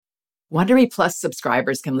Wondery Plus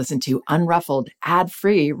subscribers can listen to Unruffled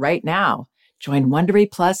ad-free right now. Join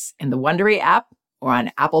Wondery Plus in the Wondery app or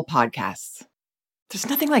on Apple Podcasts. There's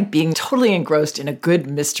nothing like being totally engrossed in a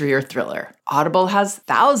good mystery or thriller. Audible has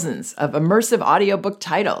thousands of immersive audiobook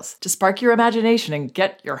titles to spark your imagination and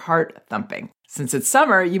get your heart thumping. Since it's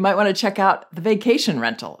summer, you might want to check out The Vacation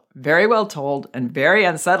Rental. Very well told and very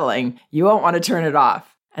unsettling. You won't want to turn it off.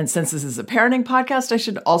 And since this is a parenting podcast, I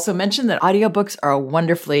should also mention that audiobooks are a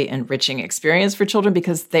wonderfully enriching experience for children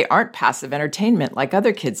because they aren't passive entertainment like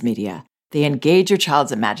other kids' media. They engage your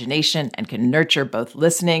child's imagination and can nurture both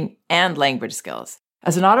listening and language skills.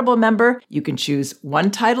 As an Audible member, you can choose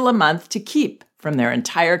one title a month to keep from their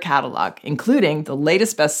entire catalog, including the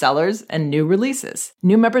latest bestsellers and new releases.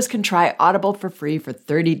 New members can try Audible for free for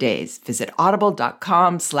 30 days. Visit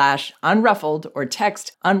audible.com/unruffled or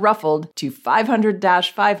text unruffled to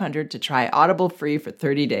 500-500 to try Audible free for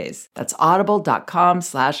 30 days. That's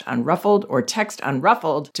audible.com/unruffled or text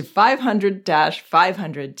unruffled to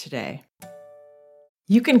 500-500 today.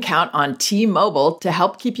 You can count on T-Mobile to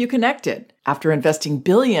help keep you connected. After investing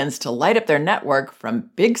billions to light up their network from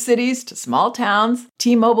big cities to small towns,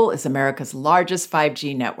 T-Mobile is America's largest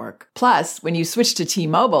 5G network. Plus, when you switch to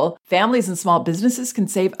T-Mobile, families and small businesses can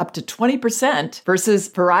save up to 20% versus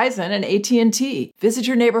Verizon and AT&T. Visit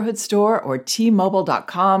your neighborhood store or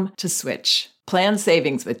T-Mobile.com to switch. Plan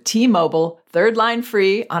savings with T-Mobile, third line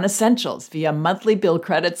free on essentials via monthly bill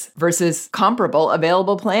credits versus comparable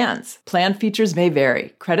available plans. Plan features may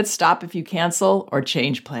vary. Credits stop if you cancel or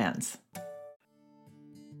change plans.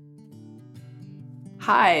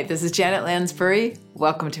 Hi, this is Janet Lansbury.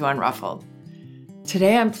 Welcome to Unruffled.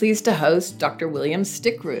 Today I'm pleased to host Dr. William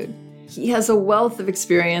Stixrud. He has a wealth of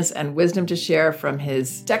experience and wisdom to share from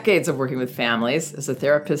his decades of working with families as a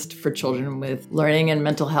therapist for children with learning and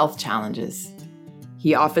mental health challenges.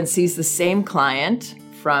 He often sees the same client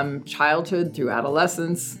from childhood through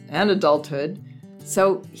adolescence and adulthood,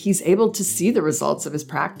 so he's able to see the results of his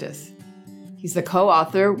practice. He's the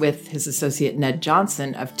co-author with his associate Ned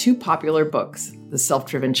Johnson of two popular books, The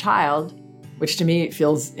Self-Driven Child, which to me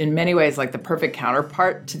feels in many ways like the perfect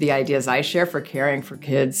counterpart to the ideas I share for caring for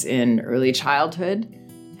kids in early childhood,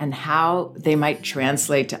 and how they might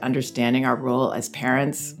translate to understanding our role as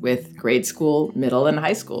parents with grade school, middle, and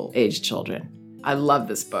high school age children. I love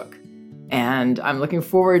this book, and I'm looking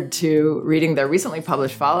forward to reading their recently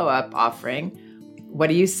published follow-up offering, What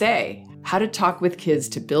Do You Say? How to Talk with Kids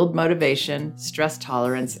to Build Motivation, Stress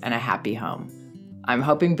Tolerance, and a Happy Home. I'm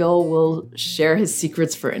hoping Bill will share his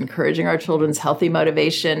secrets for encouraging our children's healthy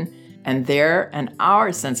motivation and their and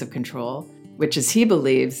our sense of control, which, as he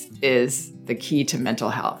believes, is the key to mental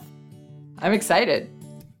health. I'm excited.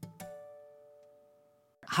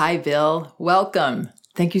 Hi, Bill. Welcome.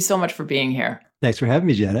 Thank you so much for being here. Thanks for having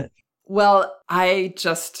me, Janet. Well, I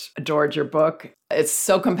just adored your book. It's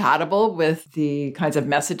so compatible with the kinds of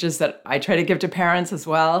messages that I try to give to parents as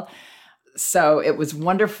well. So it was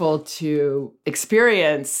wonderful to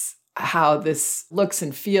experience how this looks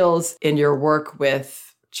and feels in your work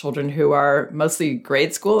with children who are mostly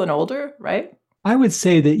grade school and older, right? I would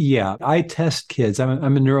say that, yeah, I test kids.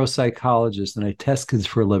 I'm a neuropsychologist and I test kids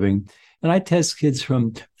for a living. And I test kids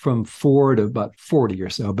from 4 to about 40 or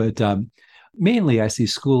so. But mainly I see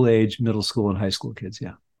school age, middle school and high school kids,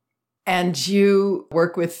 yeah. And you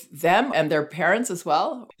work with them and their parents as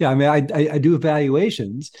well? Yeah, I mean, I do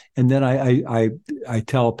evaluations, and then I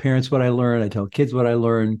tell parents what I learn, I tell kids what I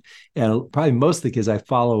learn, and probably most of the kids I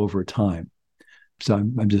follow over time. So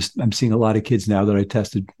I'm seeing a lot of kids now that I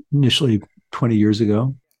tested initially 20 years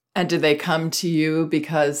ago. And do they come to you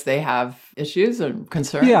because they have issues or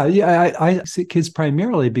concerns? Yeah. I see kids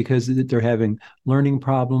primarily because they're having learning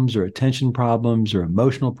problems or attention problems or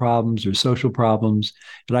emotional problems or social problems.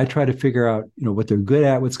 And I try to figure out, what they're good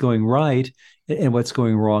at, what's going right, and what's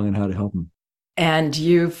going wrong, and how to help them. And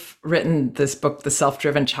you've written this book, The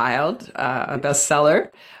Self-Driven Child, a bestseller,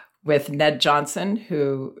 with Ned Johnson,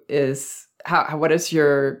 who is, what is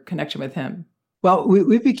your connection with him? Well,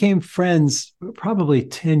 we became friends probably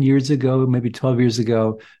 10 years ago, maybe 12 years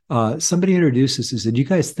ago. Somebody introduced us and said, "You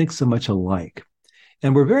guys think so much alike."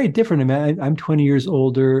 And we're very different. I mean, I'm 20 years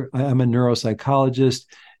older. I'm a neuropsychologist.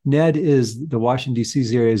 Ned is the Washington,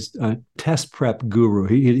 D.C. area's test prep guru.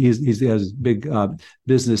 He has a big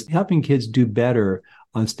business helping kids do better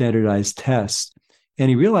on standardized tests. And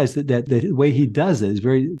he realized that the way he does it is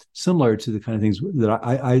very similar to the kind of things that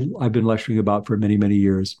I've been lecturing about for many, many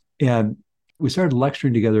years. And we started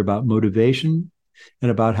lecturing together about motivation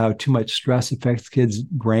and about how too much stress affects kids'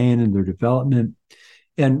 brain and their development.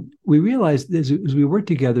 And we realized as we worked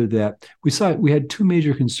together that we had two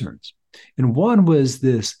major concerns. And one was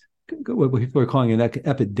this what people are calling an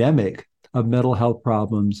epidemic of mental health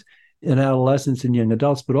problems in adolescents and young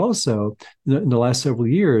adults, but also in the last several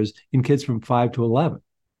years in kids from 5 to 11.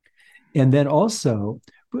 And then also,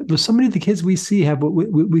 so many of the kids we see have what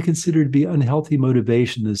we consider to be unhealthy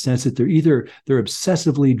motivation, in the sense that they're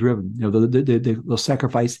obsessively driven. They'll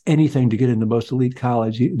sacrifice anything to get in the most elite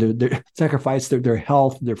college. They sacrifice their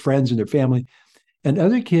health, their friends, and their family. And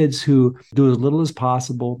other kids who do as little as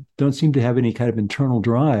possible, don't seem to have any kind of internal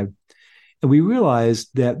drive. And we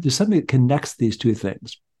realized that there's something that connects these two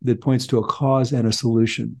things, that points to a cause and a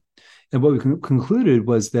solution. And what we concluded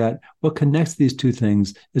was that what connects these two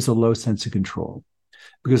things is a low sense of control.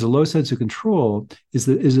 Because a low sense of control is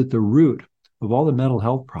at the root of all the mental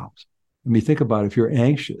health problems. I mean, think about it. If you're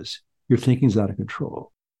anxious, your thinking's out of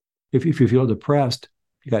control. If you feel depressed,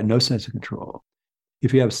 you got no sense of control.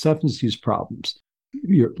 If you have substance use problems,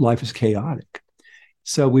 your life is chaotic.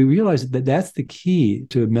 So we realized that that's the key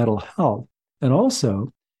to mental health. And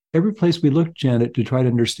also, every place we looked, Janet, to try to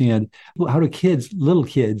understand how do little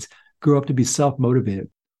kids, grow up to be self-motivated.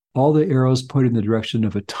 All the arrows point in the direction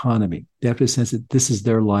of autonomy. They have to sense that this is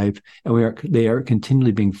their life, and they are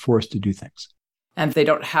continually being forced to do things. And they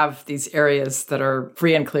don't have these areas that are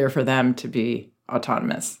free and clear for them to be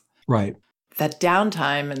autonomous. Right. That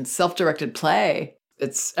downtime and self-directed play,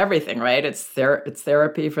 it's everything, right? It's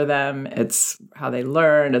therapy for them. It's how they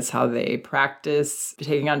learn. It's how they practice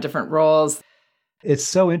taking on different roles. It's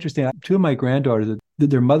so interesting. Two of my granddaughters,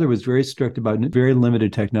 their mother was very strict about very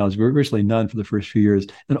limited technology, virtually none for the first few years.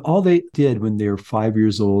 And all they did when they were 5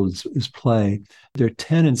 years old is play. They're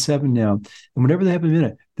 10 and 7 now. And whenever they have a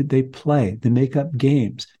minute, they play. They make up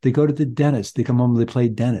games. They go to the dentist. They come home and they play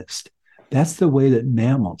dentist. That's the way that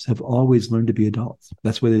mammals have always learned to be adults.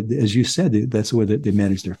 That's the way, as you said, that's the way that they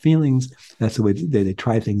manage their feelings. That's the way they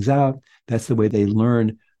try things out. That's the way they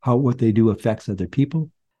learn how what they do affects other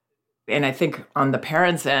people. And I think on the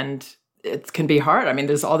parents' end, it can be hard. I mean,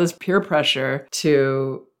 there's all this peer pressure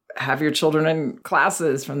to have your children in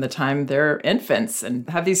classes from the time they're infants and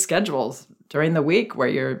have these schedules during the week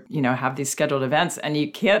where have these scheduled events. And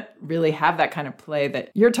you can't really have that kind of play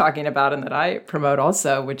that you're talking about and that I promote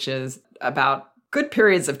also, which is about good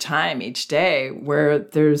periods of time each day where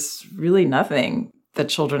there's really nothing that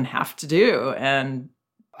children have to do. And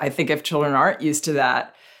I think if children aren't used to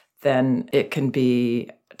that, then it can be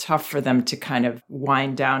tough for them to kind of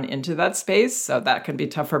wind down into that space. So that can be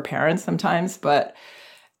tough for parents sometimes, but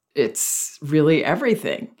it's really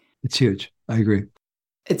everything. It's huge. I agree.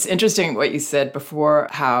 It's interesting what you said before,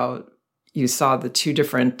 how you saw the two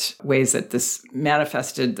different ways that this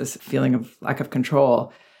manifested, this feeling of lack of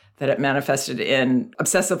control, that it manifested in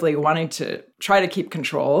obsessively wanting to try to keep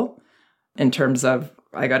control in terms of,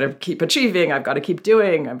 I got to keep achieving, I've got to keep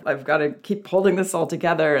doing, I've got to keep holding this all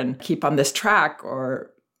together and keep on this track,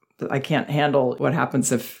 or I can't handle what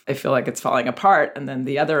happens if I feel like it's falling apart. And then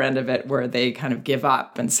the other end of it where they kind of give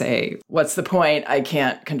up and say, what's the point? I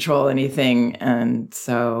can't control anything. And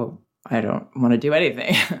so I don't want to do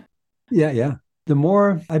anything. Yeah. The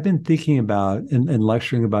more I've been thinking about and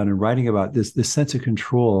lecturing about and writing about this sense of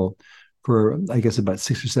control for, I guess, about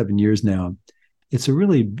 6 or 7 years now, it's a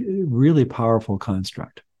really, really powerful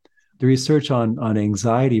construct. The research on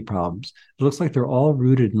anxiety problems, it looks like they're all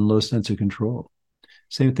rooted in low sense of control.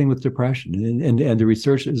 Same thing with depression. And the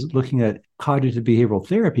research is looking at cognitive behavioral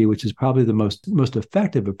therapy, which is probably the most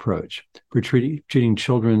effective approach for treating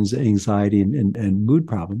children's anxiety and mood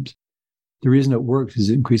problems. The reason it works is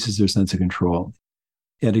it increases their sense of control.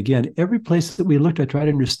 And again, every place that we looked, I try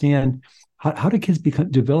to understand how do kids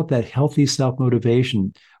develop that healthy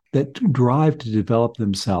self-motivation, that drive to develop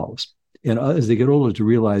themselves. And as they get older, to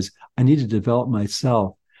realize, I need to develop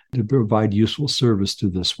myself to provide useful service to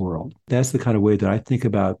this world. That's the kind of way that I think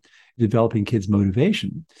about developing kids'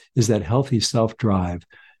 motivation, is that healthy self-drive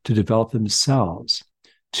to develop themselves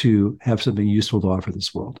to have something useful to offer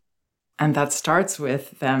this world. And that starts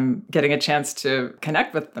with them getting a chance to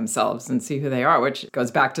connect with themselves and see who they are, which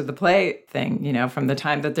goes back to the play thing. From the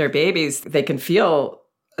time that they're babies, they can feel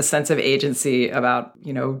a sense of agency about,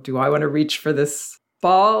 do I want to reach for this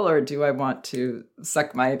ball, or do I want to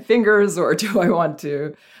suck my fingers, or do I want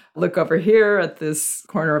to look over here at this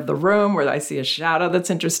corner of the room where I see a shadow that's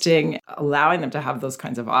interesting? Allowing them to have those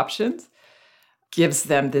kinds of options gives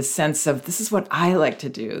them this sense of, this is what I like to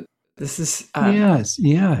do. This is... Yes.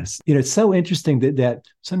 It's so interesting that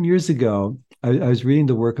some years ago, I was reading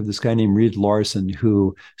the work of this guy named Reed Larson,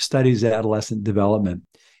 who studies adolescent development.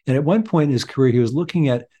 And at one point in his career, he was looking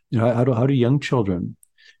at, how do young children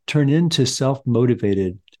turn into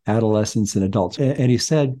self-motivated adolescents and adults. And he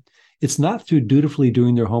said, it's not through dutifully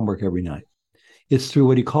doing their homework every night. It's through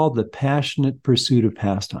what he called the passionate pursuit of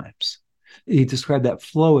pastimes. He described that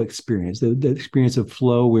flow experience, the experience of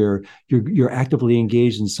flow where you're actively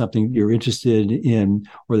engaged in something you're interested in,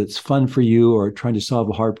 or that's fun for you, or trying to solve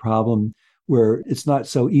a hard problem, where it's not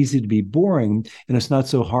so easy to be boring and it's not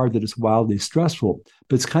so hard that it's wildly stressful,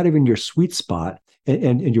 but it's kind of in your sweet spot.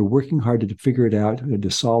 And you're working hard to figure it out, to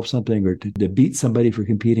solve something, or to beat somebody for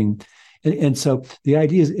competing. And so the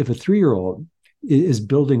idea is if a 3-year-old is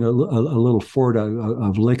building a little fort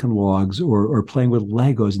of Lincoln logs, or playing with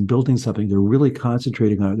Legos and building something, they're really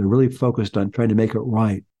concentrating on it. They're really focused on trying to make it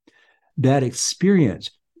right. That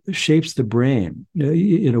experience shapes the brain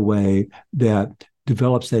in a way that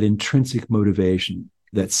develops that intrinsic motivation,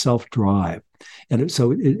 that self-drive. And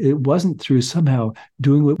so it wasn't through somehow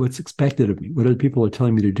doing what's expected of me, what other people are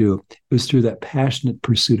telling me to do. It was through that passionate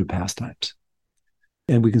pursuit of pastimes.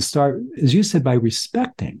 And we can start, as you said, by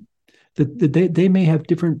respecting that they may have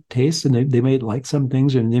different tastes, and they may like some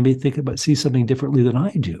things, and they may see something differently than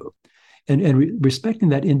I do. And respecting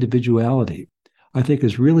that individuality, I think,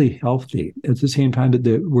 is really healthy at the same time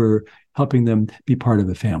that we're helping them be part of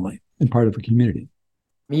a family and part of a community.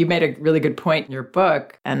 You made a really good point in your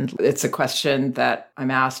book, and it's a question that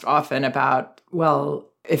I'm asked often about, well,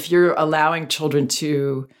 if you're allowing children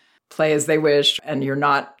to play as they wish and you're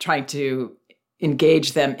not trying to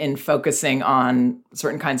engage them in focusing on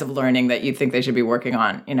certain kinds of learning that you think they should be working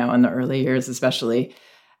on, in the early years especially,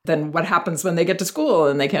 then what happens when they get to school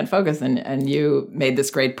and they can't focus? And you made this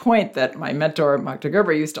great point that my mentor, Dr.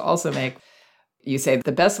 Gerber, used to also make. You say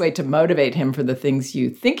the best way to motivate him for the things you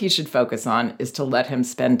think he should focus on is to let him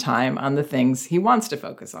spend time on the things he wants to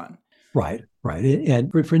focus on. Right.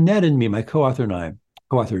 And for Ned and me, my co-author and I,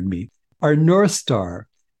 co-authored me, our North Star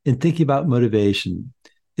in thinking about motivation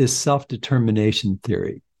is self-determination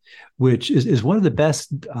theory, which is one of the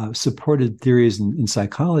best supported theories in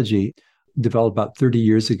psychology, developed about 30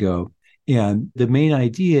 years ago. And the main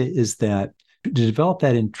idea is that to develop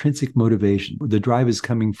that intrinsic motivation, the drive is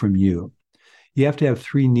coming from you. You have to have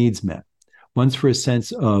 3 needs met. One's for a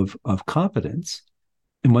sense of competence,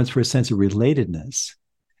 and one's for a sense of relatedness,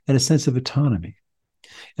 and a sense of autonomy.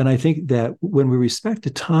 And I think that when we respect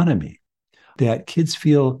autonomy, that kids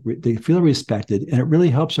feel respected, and it really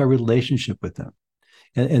helps our relationship with them.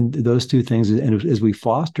 And those two things, and as we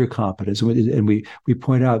foster competence, and we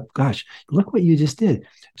point out, gosh, look what you just did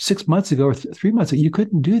 6 months ago or 3 months ago, you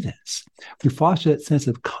couldn't do this. We foster that sense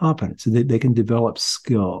of competence, and they can develop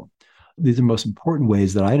skill. These are the most important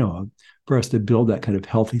ways that I know of for us to build that kind of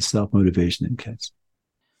healthy self-motivation in kids.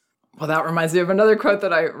 Well, that reminds me of another quote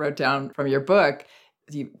that I wrote down from your book.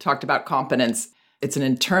 You talked about competence. It's an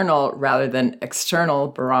internal rather than external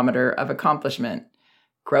barometer of accomplishment.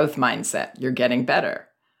 Growth mindset. You're getting better.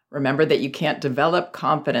 Remember that you can't develop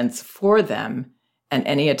confidence for them, and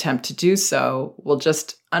any attempt to do so will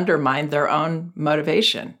just undermine their own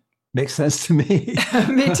motivation. Makes sense to me.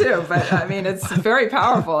 Me too. But I mean, it's very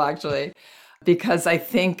powerful, actually, because I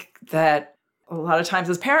think that a lot of times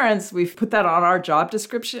as parents, we've put that on our job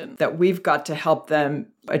description, that we've got to help them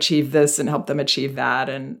achieve this and help them achieve that.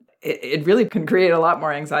 And it really can create a lot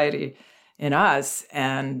more anxiety in us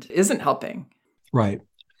and isn't helping. Right.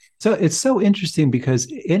 So it's so interesting because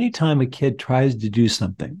anytime a kid tries to do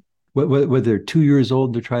something, whether they're 2 years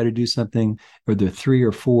old, they try to do something, or they're 3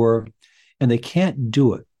 or 4, and they can't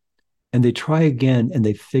do it, and they try again and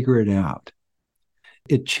they figure it out,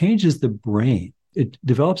 it changes the brain. It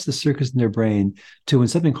develops the circuits in their brain to, when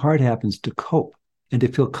something hard happens, to cope and to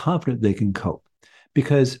feel confident they can cope.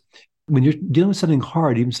 Because when you're dealing with something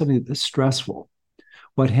hard, even something that's stressful,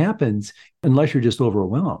 what happens, unless you're just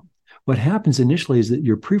overwhelmed, what happens initially is that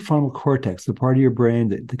your prefrontal cortex, the part of your brain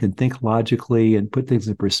that can think logically and put things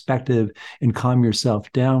in perspective and calm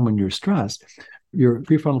yourself down when you're stressed, your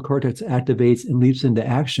prefrontal cortex activates and leaps into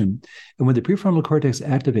action. And when the prefrontal cortex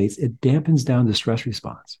activates, it dampens down the stress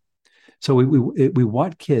response. So we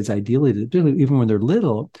want kids, ideally, even when they're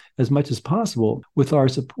little, as much as possible, with our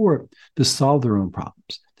support, to solve their own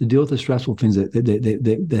problems, to deal with the stressful things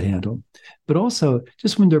that handle. But also,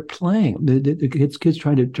 just when they're playing, the kids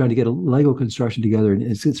trying to get a Lego construction together, and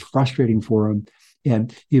it's frustrating for them,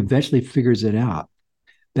 and he eventually figures it out.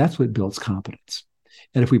 That's what builds confidence.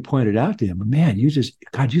 And if we pointed out to him, man, you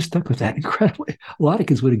stuck with that incredibly. A lot of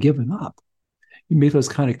kids would have given up. You make those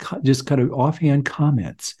kind of offhand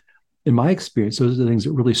comments. In my experience, those are the things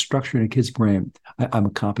that really structure in a kid's brain. I'm a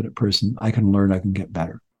competent person. I can learn. I can get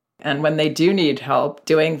better. And when they do need help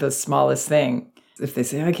doing the smallest thing, if they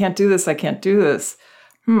say, I can't do this,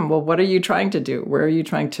 well, what are you trying to do? Where are you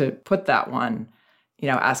trying to put that one?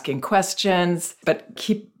 Asking questions, but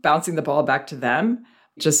keep bouncing the ball back to them.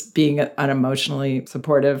 just being an emotionally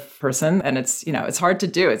supportive person. And it's hard to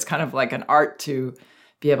do. It's kind of like an art to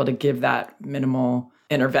be able to give that minimal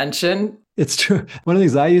intervention. It's true. One of the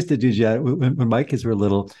things I used to do, Janet, when my kids were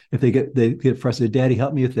little, if they get frustrated, Daddy,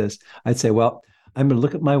 help me with this. I'd say, well, I'm going to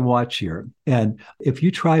look at my watch here. And if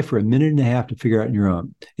you try for a minute and a half to figure it out on your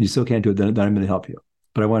own, and you still can't do it, then I'm going to help you.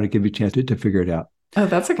 But I want to give you a chance to figure it out. Oh,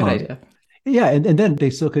 that's a good idea. Yeah. And then they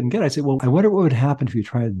still couldn't get it. I said, well, I wonder what would happen if you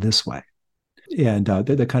tried it this way. And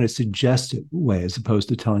the kind of suggestive way as opposed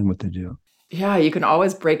to telling what to do. Yeah, you can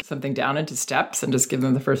always break something down into steps and just give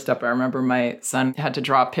them the first step. I remember my son had to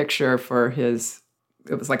draw a picture for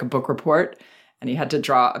it was like a book report, and he had to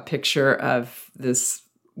draw a picture of this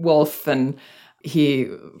wolf, and he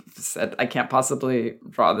said, I can't possibly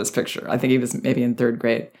draw this picture. I think he was maybe in 3rd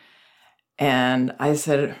grade. And I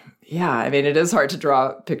said, yeah, I mean, it is hard to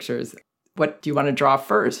draw pictures. What do you want to draw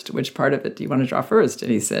first? Which part of it do you want to draw first?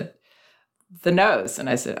 And he said, the nose. And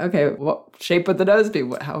I said, okay, what shape would the nose be?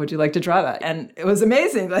 How would you like to draw that? And it was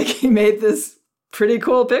amazing. Like, he made this pretty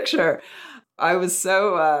cool picture. I was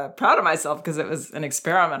so proud of myself because it was an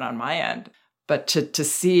experiment on my end. But to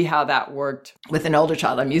see how that worked with an older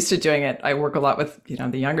child, I'm used to doing it. I work a lot with,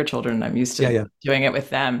 the younger children. I'm used to doing it with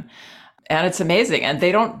them. And it's amazing. And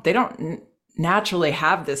they don't naturally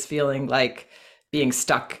have this feeling like being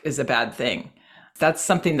stuck is a bad thing. That's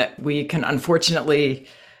something that we can unfortunately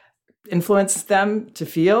influence them to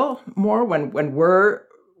feel more when we're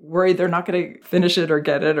worried they're not going to finish it or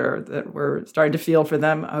get it, or that we're starting to feel for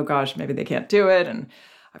them, oh gosh, maybe they can't do it, and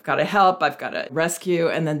I've got to help, I've got to rescue.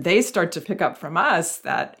 And then they start to pick up from us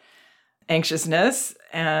that anxiousness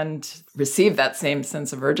and receive that same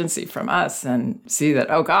sense of urgency from us and see that,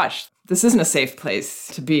 oh gosh, this isn't a safe place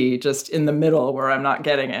to be just in the middle where I'm not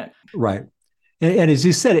getting it. Right. And as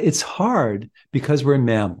you said, it's hard because we're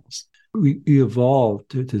mammals. We evolved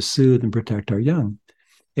to soothe and protect our young.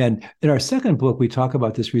 And in our second book, we talk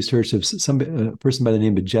about this research of a person by the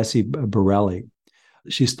name of Jessie Borelli.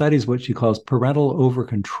 She studies what she calls parental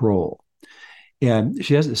overcontrol. And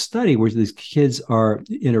she has a study where these kids are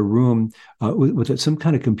in a room with some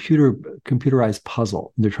kind of computerized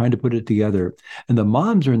puzzle. And they're trying to put it together. And the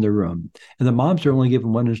moms are in the room. And the moms are only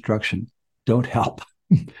given one instruction: don't help.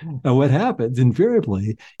 And what happens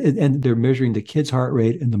invariably, and they're measuring the kid's heart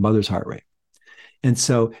rate and the mother's heart rate. And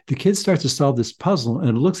so the kid starts to solve this puzzle, and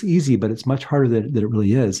it looks easy, but it's much harder than it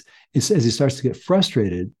really is. As he starts to get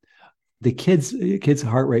frustrated, the kid's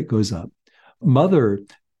heart rate goes up. Mother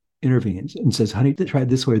intervenes and says, honey, try it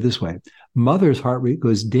this way or this way. Mother's heart rate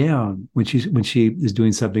goes down when she is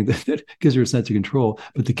doing something that gives her a sense of control,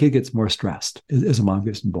 but the kid gets more stressed as a mom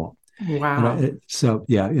gets involved. Wow. So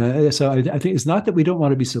I think it's not that we don't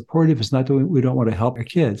want to be supportive. It's not that we don't want to help our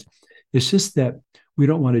kids. It's just that we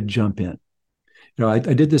don't want to jump in. I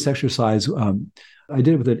did this exercise. I did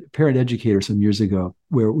it with a parent educator some years ago,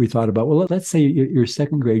 where we thought about, well, let's say your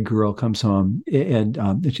 2nd grade girl comes home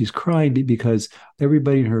and she's crying because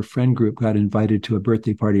everybody in her friend group got invited to a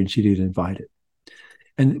birthday party and she didn't invite it.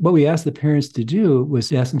 And what we asked the parents to do was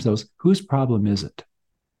to ask themselves, whose problem is it?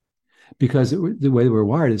 Because the way we're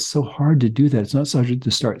wired, it's so hard to do that. It's not so hard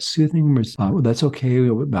to start soothing them. Well, that's okay.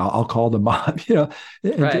 I'll call the mom.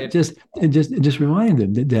 And right. just remind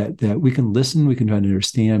them that we can listen, we can try to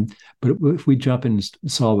understand. But if we jump in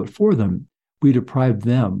and solve it for them, we deprive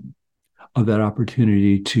them of that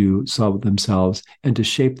opportunity to solve it themselves and to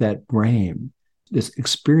shape that brain that's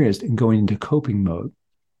experienced in going into coping mode.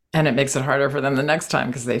 And it makes it harder for them the next time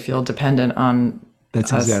because they feel dependent on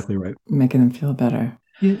That's us exactly right. making them feel better.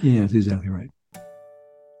 Yeah, that's exactly right.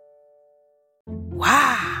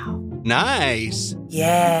 Wow. Nice.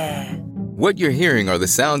 Yeah. What you're hearing are the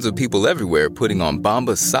sounds of people everywhere putting on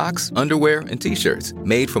Bombas socks, underwear, and T-shirts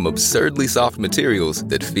made from absurdly soft materials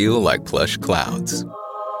that feel like plush clouds.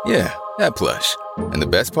 Yeah, that plush. And the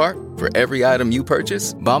best part? For every item you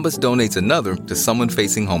purchase, Bombas donates another to someone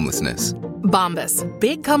facing homelessness. Bombas.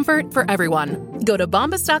 Big comfort for everyone. Go to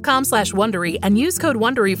bombas.com/Wondery and use code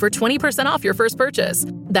Wondery for 20% off your first purchase.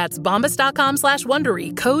 That's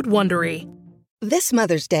bombas.com/Wondery, code Wondery. This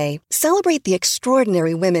Mother's Day, celebrate the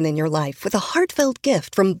extraordinary women in your life with a heartfelt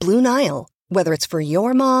gift from Blue Nile. Whether it's for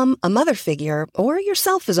your mom, a mother figure, or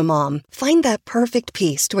yourself as a mom, find that perfect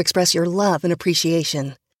piece to express your love and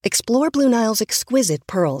appreciation. Explore Blue Nile's exquisite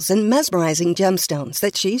pearls and mesmerizing gemstones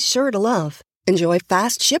that she's sure to love. Enjoy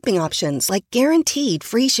fast shipping options like guaranteed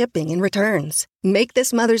free shipping and returns. Make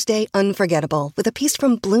this Mother's Day unforgettable with a piece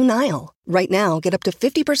from Blue Nile. Right now, get up to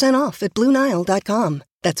 50% off at BlueNile.com.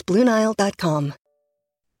 That's BlueNile.com.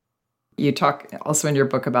 You talk also in your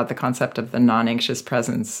book about the concept of the non-anxious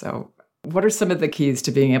presence. So what are some of the keys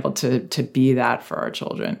to being able to be that for our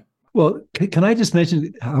children? Well, can I just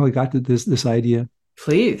mention how I got to this idea?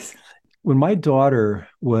 Please. When my daughter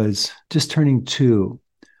was just turning 2,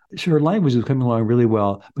 her language was coming along really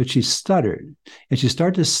well, but she stuttered, and she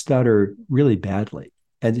started to stutter really badly.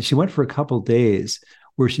 And she went for a couple of days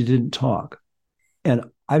where she didn't talk. And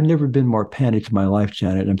I've never been more panicked in my life,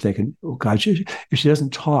 Janet. I'm thinking, oh God, if she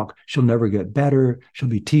doesn't talk, she'll never get better. She'll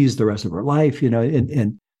be teased the rest of her life,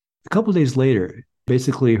 And a couple of days later,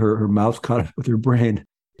 basically her mouth caught up with her brain,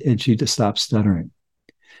 and she just stopped stuttering.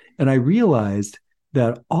 And I realized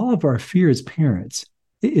that all of our fear as parents,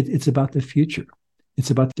 it's about the future. It's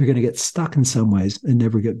about they're going to get stuck in some ways and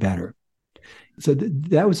never get better. So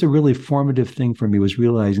that was a really formative thing for me, was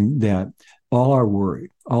realizing that all our worry,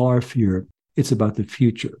 all our fear, it's about the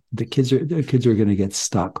future. The kids are going to get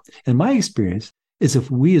stuck. And my experience is if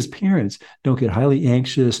we as parents don't get highly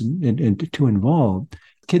anxious and too involved,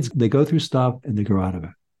 kids, they go through stuff and they grow out of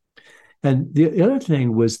it. And the other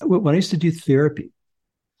thing was when I used to do therapy,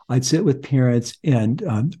 I'd sit with parents, and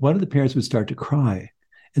one of the parents would start to cry,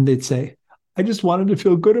 and they'd say, I just wanted to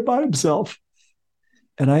feel good about himself.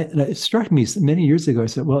 And it struck me many years ago. I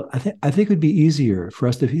said, well, I think it would be easier for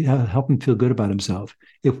us to help him feel good about himself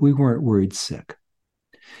if we weren't worried sick.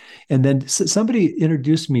 And then somebody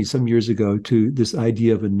introduced me some years ago to this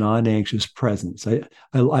idea of a non-anxious presence. I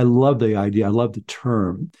love the idea. I love the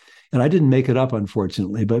term. And I didn't make it up,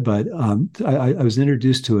 unfortunately, but I was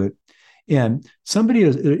introduced to it. And somebody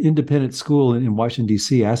at an independent school in Washington,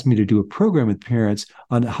 D.C. asked me to do a program with parents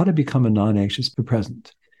on how to become a non-anxious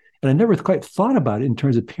present. And I never quite thought about it in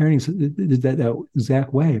terms of parenting that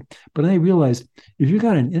exact way. But I realized if you've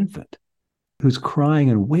got an infant who's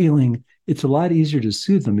crying and wailing, it's a lot easier to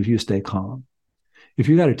soothe them if you stay calm. If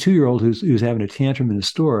you've got a 2-year-old who's having a tantrum in the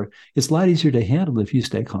store, it's a lot easier to handle if you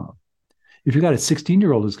stay calm. If you've got a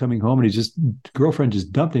 16-year-old who's coming home and girlfriend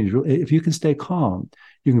just dumped him, if you can stay calm,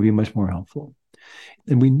 you can be much more helpful.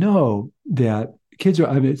 And we know that kids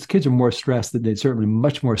are more stressed, that they're certainly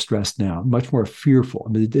much more stressed now, much more fearful.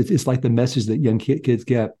 I mean, it's like the message that young kids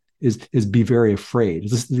get is be very afraid.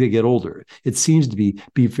 As they get older, it seems to be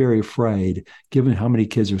very afraid, given how many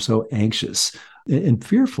kids are so anxious and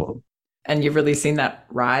fearful. And you've really seen that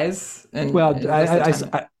rise?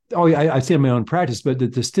 I see it in my own practice, but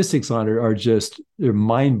the statistics on it are they're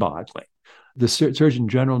mind-boggling. The Surgeon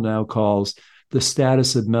General now calls the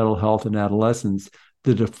status of mental health in adolescence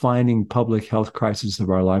the defining public health crisis of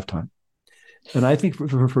our lifetime. And I think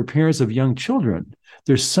for parents of young children,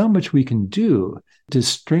 there's so much we can do to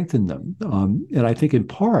strengthen them. And I think in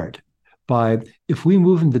part if we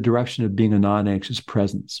move in the direction of being a non-anxious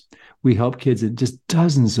presence, we help kids in just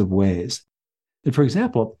dozens of ways. And for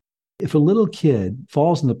example, if a little kid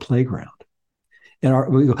falls in the playground and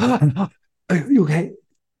we go, are you okay?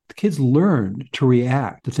 The kids learn to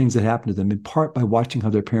react to things that happen to them in part by watching how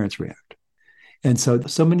their parents react. And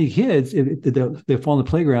so many kids, they fall in the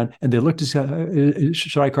playground and they look to say,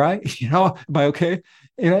 should I cry? Am I okay?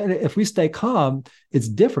 And if we stay calm, it's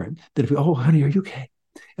different than if oh, honey, are you okay?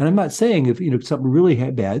 And I'm not saying if something really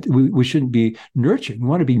bad, we shouldn't be nurturing. We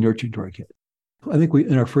want to be nurturing to our kids. I think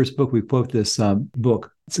in our first book, we quote this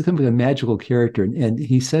book. It's kind of a magical character. And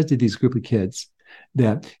he says to these group of kids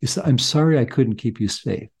that, I'm sorry I couldn't keep you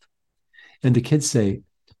safe. And the kids say,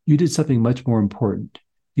 you did something much more important.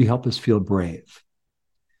 You helped us feel brave.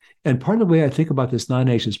 And part of the way I think about this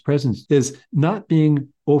non-anxious presence is not being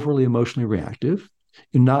overly emotionally reactive,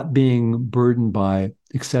 and not being burdened by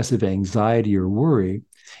excessive anxiety or worry,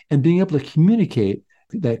 and being able to communicate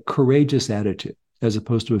that courageous attitude as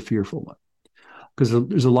opposed to a fearful one. Because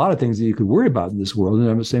there's a lot of things that you could worry about in this world, and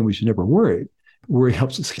I'm not saying we should never worry. Worry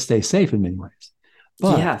helps us stay safe in many ways.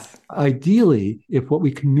 But yes, ideally, if what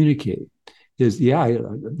we communicate is,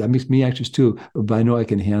 that makes me anxious too, but I know I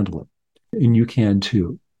can handle it, and you can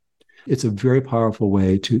too. It's a very powerful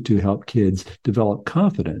way to help kids develop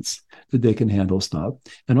confidence that they can handle stuff,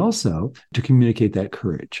 and also to communicate that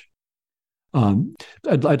courage.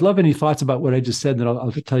 I'd love any thoughts about what I just said, and then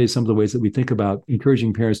I'll tell you some of the ways that we think about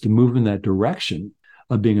encouraging parents to move in that direction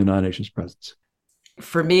of being a non-anxious presence.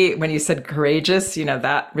 For me, when you said courageous,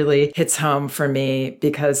 that really hits home for me,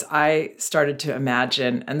 because I started to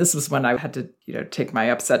imagine, and this was when I had to, take my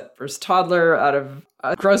upset first toddler out of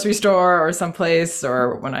a grocery store or someplace,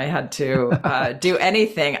 or when I had to do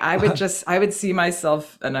anything, I would see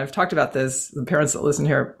myself, and I've talked about this, the parents that listen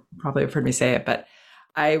here probably have heard me say it, but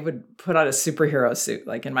I would put on a superhero suit,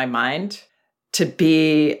 like in my mind, to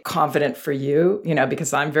be confident for you,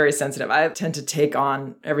 because I'm very sensitive. I tend to take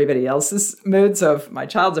on everybody else's mood. So if my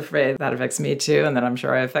child's afraid, that affects me too. And then I'm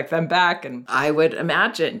sure I affect them back. And I would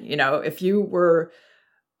imagine, if you were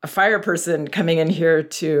a fire person coming in here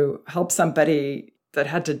to help somebody that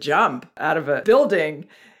had to jump out of a building,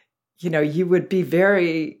 you would be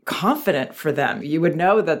very confident for them. You would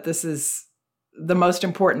know that this is the most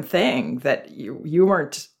important thing, that you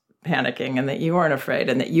weren't panicking and that you weren't afraid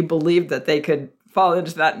and that you believed that they could fall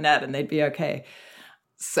into that net and they'd be okay.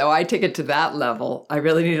 So I take it to that level. I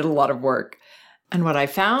really needed a lot of work. And what I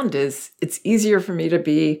found is it's easier for me to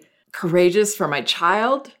be courageous for my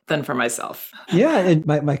child than for myself. Yeah. And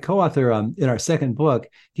my co-author in our second book,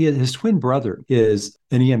 his twin brother is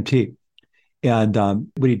an EMT. And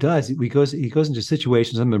what he does, he goes into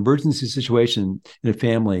situations, an emergency situation in a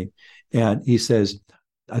family, and he says,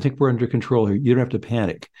 I think we're under control here. You don't have to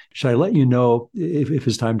panic. Should I let you know if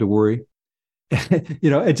it's time to worry?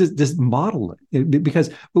 And just model it. Because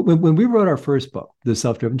when we wrote our first book, The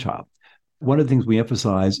Self-Driven Child, one of the things we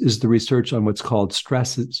emphasize is the research on what's called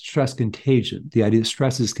stress contagion. The idea that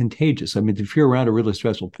stress is contagious. I mean, if you're around a really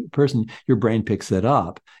stressful person, your brain picks it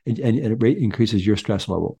up and it increases your stress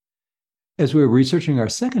level. As we were researching our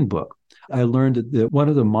second book, I learned that one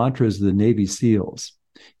of the mantras of the Navy SEALs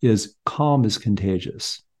is calm is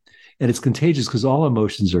contagious. And it's contagious because all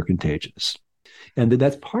emotions are contagious. And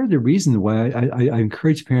that's part of the reason why I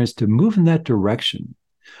encourage parents to move in that direction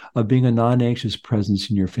of being a non-anxious presence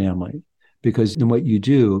in your family. Because then what you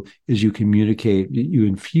do is you communicate, you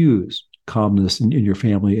infuse calmness in your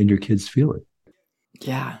family, and your kids feel it.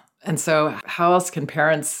 Yeah. And so how else can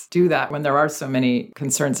parents do that when there are so many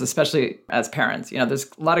concerns, especially as parents? There's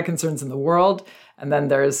a lot of concerns in the world, and then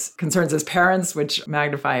there's concerns as parents, which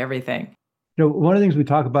magnify everything. One of the things we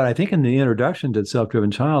talk about, I think, in the introduction to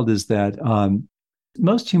Self-Driven Child is that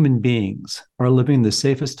most human beings are living the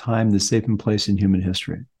safest time, the safest place in human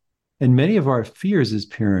history. And many of our fears as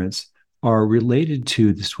parents are related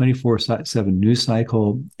to this 24/7 news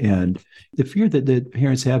cycle, and the fear that the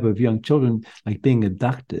parents have of young children, like being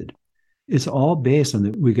abducted. It's all based on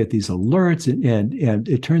that we get these alerts, and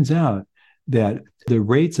it turns out that the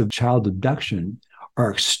rates of child abduction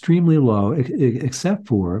are extremely low, except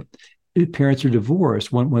for if parents are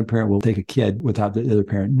divorced. One parent will take a kid without the other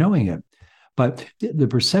parent knowing it. But the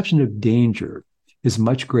perception of danger is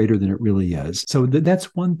much greater than it really is. So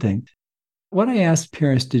that's one thing. What I ask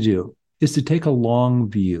parents to do is to take a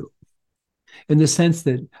long view, in the sense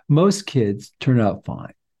that most kids turn out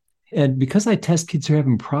fine. And because I test kids who are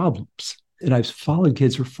having problems, and I've followed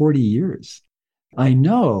kids for 40 years, I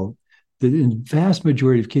know that in the vast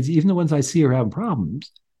majority of kids, even the ones I see are having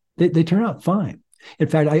problems, they turn out fine. In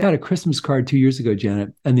fact, I got a Christmas card 2 years ago,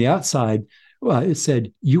 Janet, and the outside, it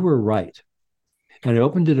said, "You were right." And I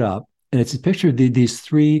opened it up, and it's a picture of these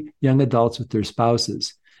three young adults with their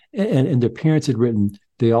spouses. And their parents had written,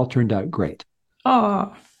 "They all turned out great."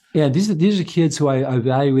 Oh. And these are kids who I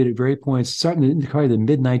evaluated at various points, starting in probably the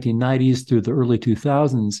mid-1990s through the early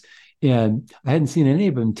 2000s. And I hadn't seen any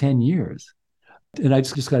of them in 10 years. And I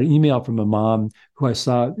just got an email from a mom who I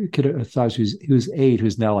saw, I thought he was 8,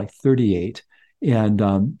 who's now like 38.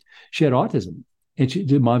 And she had autism. And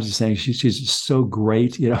the mom's just saying she's just so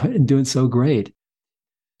great, and doing so great.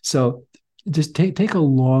 So just take a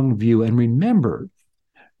long view and remember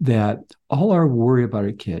that all our worry about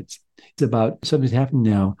our kids, it's about something's happening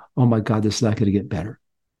now. Oh my God, this is not going to get better.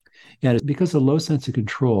 And it's because the low sense of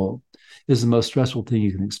control is the most stressful thing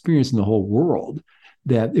you can experience in the whole world,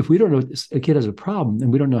 that if we don't know a kid has a problem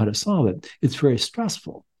and we don't know how to solve it, it's very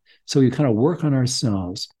stressful. So we kind of work on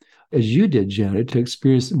ourselves, as you did, Janet, to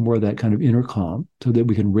experience more of that kind of inner calm so that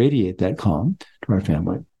we can radiate that calm to our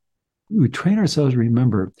family. We train ourselves to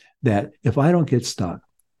remember that if I don't get stuck,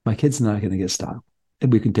 my kid's not going to get stuck.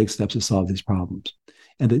 And we can take steps to solve these problems.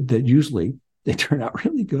 And that usually they turn out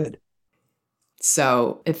really good.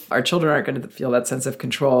 So if our children aren't going to feel that sense of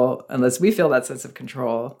control, unless we feel that sense of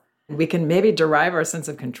control, we can maybe derive our sense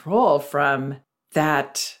of control from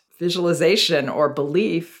that visualization or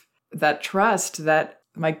belief, that trust that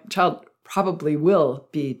my child probably will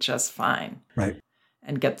be just fine. Right.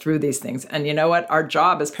 And get through these things. And you know what? Our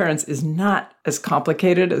job as parents is not as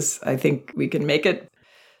complicated as I think we can make it.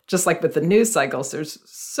 Just like with the news cycles, there's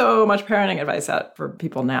so much parenting advice out for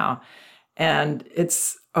people now. And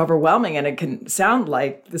it's overwhelming, and it can sound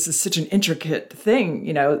like this is such an intricate thing,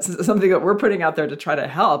 it's something that we're putting out there to try to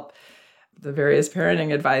help the various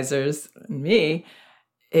parenting advisors and me.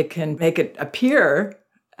 It can make it appear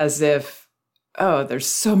as if, oh, there's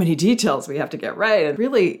so many details we have to get right. And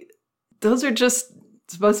really, those are just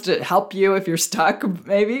supposed to help you if you're stuck,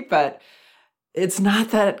 maybe, but it's not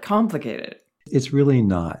that complicated. It's really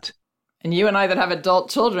not. And you and I that have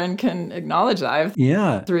adult children can acknowledge that. I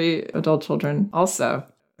have 3 adult children also.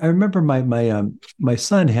 I remember my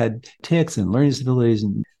son had tics and learning disabilities,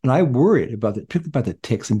 and I worried particularly about the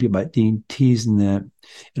tics and about being teased and that.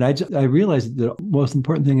 And I realized that the most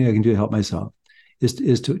important thing I can do to help myself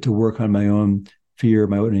is to work on my own fear,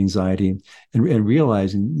 my own anxiety, and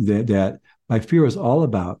realizing that my fear was all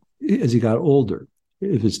about, as he got older,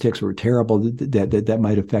 if his tics were terrible, that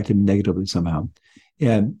might affect him negatively somehow.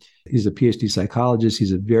 And he's a PhD psychologist.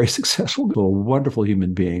 He's a very successful, wonderful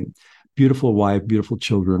human being, beautiful wife, beautiful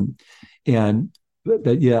children.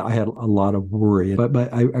 But yeah, I had a lot of worry.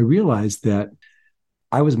 But I realized that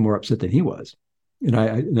I was more upset than he was. And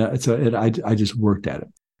I just worked at it.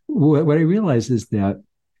 What I realized is that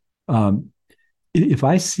if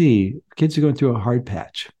I see kids are going through a hard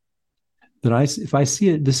patch, if I see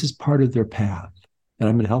it, this is part of their path, and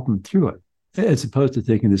I'm going to help them through it, as opposed to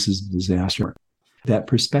thinking this is a disaster. That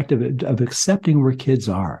perspective of accepting where kids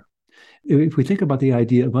are. If we think about the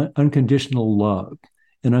idea of unconditional love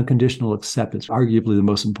and unconditional acceptance, arguably the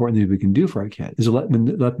most important thing we can do for our kids is let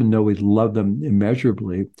them know we love them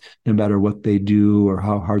immeasurably, no matter what they do or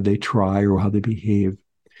how hard they try or how they behave.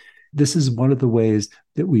 This is one of the ways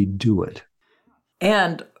that we do it.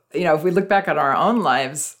 And, if we look back at our own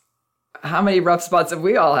lives, how many rough spots have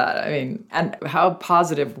we all had? I mean, and how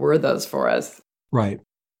positive were those for us? Right.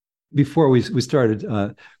 Before we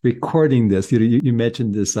started recording this, you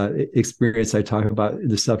mentioned this experience I talk about in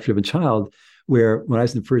the self-driven child, where when I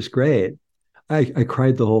was in first grade, I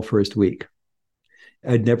cried the whole first week.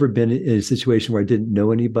 I'd never been in a situation where I didn't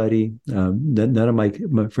know anybody. None of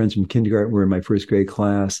my friends from kindergarten were in my first grade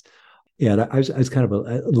class. And I was kind of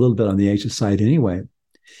a little bit on the anxious side anyway.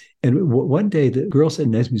 And one day, the girl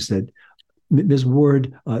sitting next to me said, "Ms.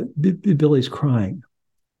 Ward, Billy's crying."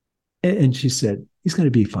 And she said, "He's going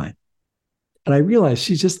to be fine." And I realized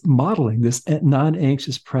she's just modeling this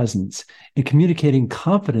non-anxious presence and communicating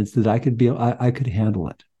confidence that I could handle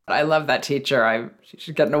it. I love that teacher. She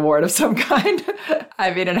should get an award of some kind.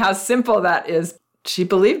 I mean, and how simple that is. She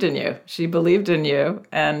believed in you. She believed in you.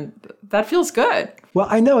 And that feels good. Well,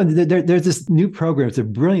 I know. And there's this new program. It's a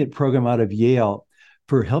brilliant program out of Yale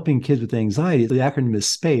for helping kids with anxiety. The acronym is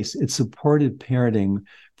SPACE. It's Supportive Parenting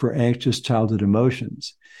for Anxious Childhood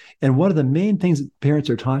Emotions. And one of the main things that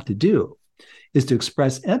parents are taught to do is to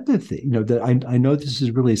express empathy. That I know this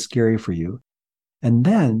is really scary for you.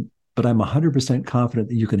 But I'm 100% confident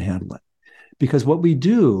that you can handle it. Because what we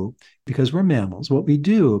do, because we're mammals, what we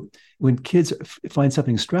do when kids find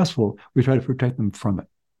something stressful, we try to protect them from it.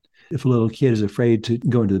 If a little kid is afraid to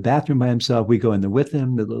go into the bathroom by himself, we go in there with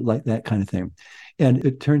him, like that kind of thing. And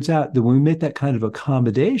it turns out that when we make that kind of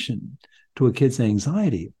accommodation to a kid's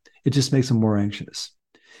anxiety, it just makes them more anxious.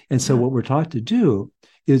 And so what we're taught to do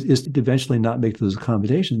is to eventually not make those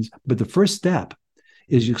accommodations. But the first step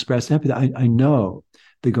is you express empathy. I know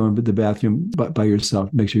that going to the bathroom by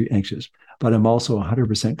yourself makes you anxious, but I'm also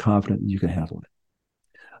 100% confident that you can handle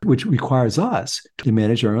it, which requires us to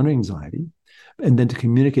manage our own anxiety and then to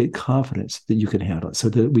communicate confidence that you can handle it, so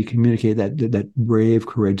that we communicate that brave,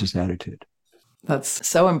 courageous attitude. That's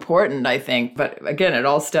so important, I think. But again, it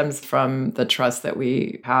all stems from the trust that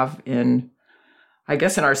we have in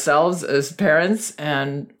ourselves as parents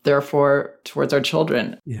and therefore towards our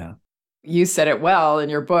children. Yeah. You said it well in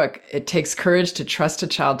your book. It takes courage to trust a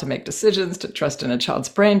child to make decisions, to trust in a child's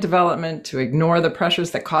brain development, to ignore the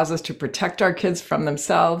pressures that cause us to protect our kids from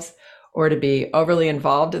themselves or to be overly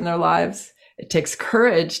involved in their lives. It takes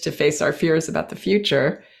courage to face our fears about the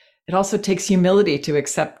future. It also takes humility to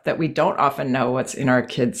accept that we don't often know what's in our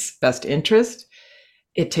kids' best interest.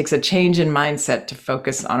 It takes a change in mindset to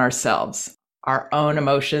focus on ourselves, our own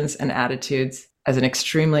emotions and attitudes as an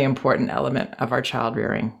extremely important element of our child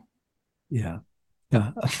rearing. Yeah.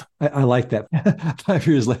 Yeah. I like that. 5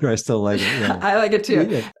 years later, I still like it. Yeah. I like it too.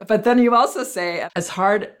 Yeah. But then you also say, as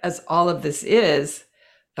hard as all of this is,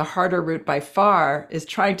 the harder route by far is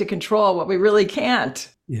trying to control what we really can't.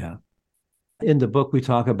 Yeah. In the book, we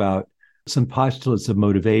talk about some postulates of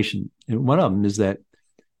motivation. And one of them is that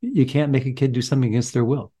you can't make a kid do something against their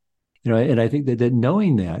will. And I think that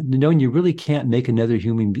knowing you really can't make another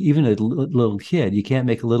human, even a little kid, you can't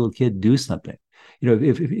make a little kid do something.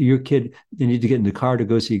 If your kid, they need to get in the car to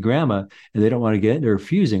go see grandma and they don't want to get, they're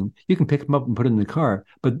refusing, you can pick them up and put them in the car,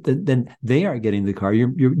 but then they aren't getting in the car.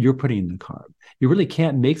 You're putting in the car. You really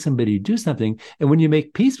can't make somebody do something. And when you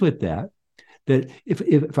make peace with that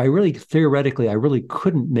if I really, theoretically, I really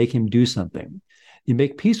couldn't make him do something, you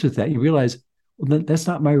make peace with that. You realize, well, that's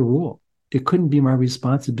not my rule. It couldn't be my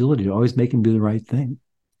responsibility to always make him do the right thing.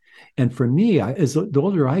 And for me, as the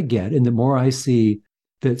older I get and the more I see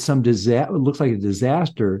that some disaster looks like a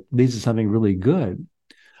disaster leads to something really good,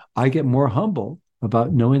 I get more humble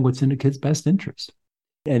about knowing what's in a kid's best interest.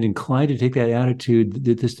 and inclined to take that attitude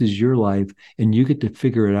that this is your life and you get to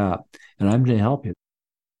figure it out and I'm going to help you.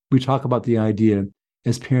 We talk about the idea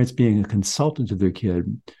as parents being a consultant to their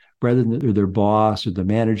kid rather than their boss or the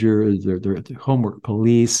manager or their homework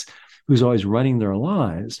police who's always running their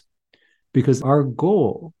lives, because our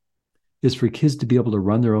goal is for kids to be able to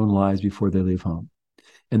run their own lives before they leave home.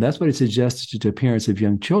 And that's what it suggests to parents of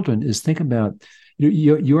young children is think about,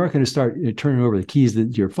 you aren't going to start turning over the keys to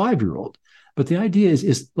your 5-year-old. But the idea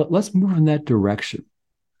is let's move in that direction.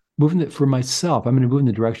 Moving it for myself, I'm going to move in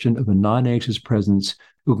the direction of a non-anxious presence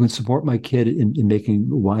who can support my kid in making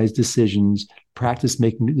wise decisions, practice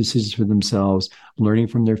making decisions for themselves, learning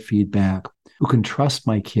from their feedback, who can trust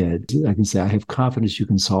my kid. I can say, I have confidence you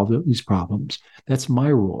can solve these problems. That's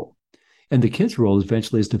my role. And the kid's role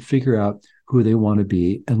eventually is to figure out who they want to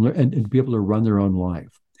be and be able to run their own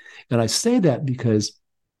life. And I say that because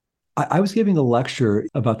I was giving a lecture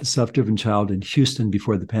about the self-driven child in Houston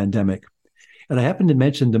before the pandemic. And I happened to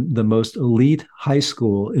mention the most elite high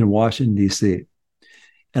school in Washington, D.C.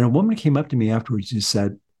 And a woman came up to me afterwards and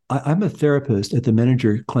said, I'm a therapist at the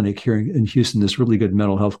Menninger Clinic here in Houston, this really good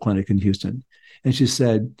mental health clinic in Houston. And she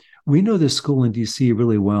said, we know this school in D.C.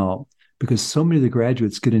 really well because so many of the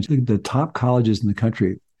graduates get into the top colleges in the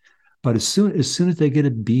country. But as soon as they get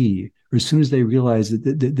a B, or as soon as they realize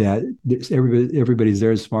that everybody's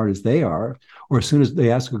there as smart as they are, or as soon as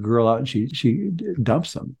they ask a girl out and she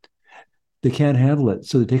dumps them, they can't handle it.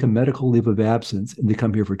 So they take a medical leave of absence and they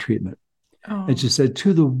come here for treatment. Oh. And she said,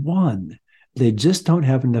 to the one, they just don't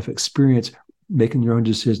have enough experience making their own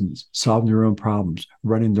decisions, solving their own problems,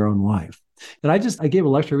 running their own life. And I gave a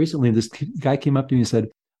lecture recently, and this guy came up to me and said,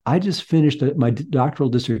 I just finished my doctoral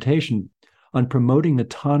dissertation on promoting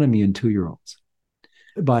autonomy in 2-year-olds.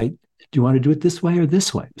 Do you want to do it this way or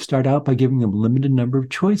this way? Start out by giving them a limited number of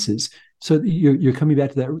choices. So you're coming back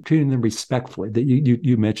to that, treating them respectfully that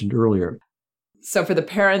you mentioned earlier. So for the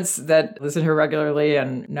parents that listen here regularly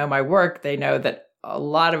and know my work, they know that a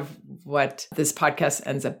lot of what this podcast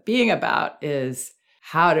ends up being about is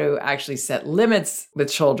how to actually set limits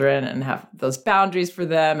with children and have those boundaries for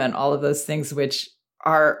them and all of those things, which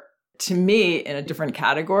are, to me, in a different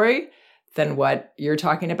category than what you're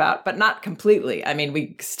talking about, but not completely. I mean,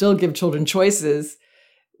 we still give children choices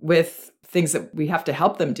with things that we have to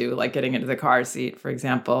help them do, like getting into the car seat, for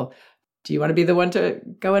example. Do you want to be the one to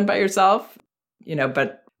go in by yourself?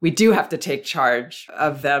 But we do have to take charge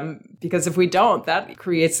of them, because if we don't, that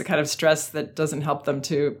creates the kind of stress that doesn't help them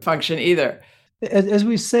to function either. As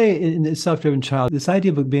we say in the self-driven child, this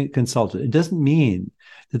idea of being a consultant, it doesn't mean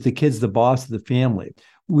that the kid's the boss of the family.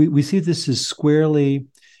 We see this as squarely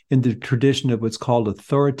in the tradition of what's called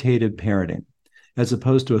authoritative parenting, as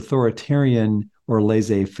opposed to authoritarian or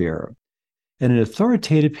laissez-faire. And in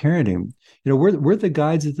authoritative parenting, we're the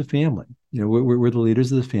guides of the family. We're the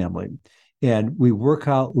leaders of the family. And we work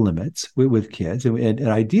out limits with kids, and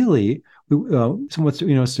ideally, someone's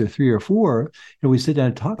 3 or 4, we sit down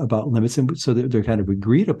and talk about limits, and so that they're kind of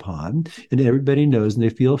agreed upon, and everybody knows and they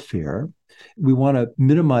feel fair. We want to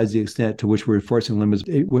minimize the extent to which we're enforcing limits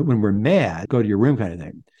when we're mad, go to your room kind of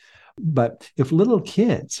thing. But if little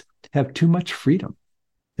kids have too much freedom,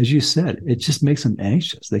 as you said, it just makes them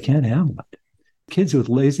anxious. They can't handle it. Kids with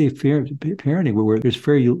laissez-faire parenting, where there's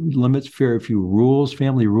very limits, very few rules,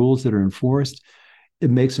 family rules that are enforced, it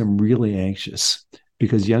makes them really anxious,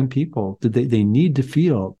 because young people, they need to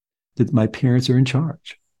feel that my parents are in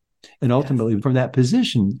charge. And ultimately, From that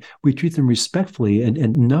position, we treat them respectfully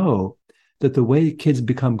and know that the way kids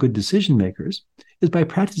become good decision makers is by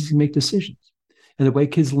practicing make decisions. And the way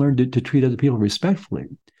kids learn to treat other people respectfully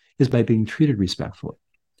is by being treated respectfully.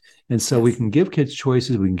 And so we can give kids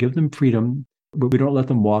choices, we can give them freedom, but we don't let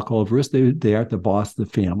them walk all over us. They aren't the boss of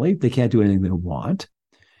the family. They can't do anything they want.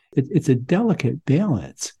 It's a delicate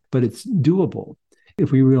balance, but it's doable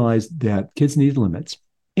if we realize that kids need limits,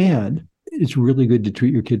 and it's really good to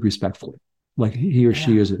treat your kid respectfully, like he or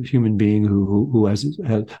she is a human being who has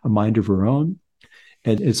a mind of her own.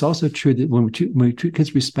 And it's also true that when we treat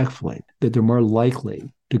kids respectfully, that they're more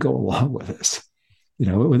likely to go along with us.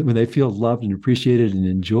 When they feel loved and appreciated and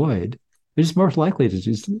enjoyed, they're just more likely to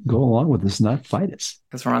just go along with us, not fight us.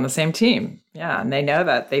 Because we're on the same team. Yeah. And they know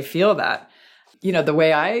that. They feel that. The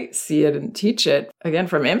way I see it and teach it, again,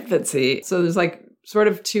 from infancy. So there's sort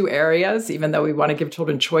of 2 areas, even though we want to give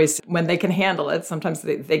children choice when they can handle it. Sometimes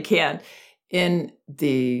they can't. In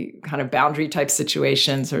the kind of boundary type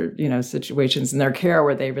situations or, situations in their care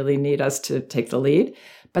where they really need us to take the lead.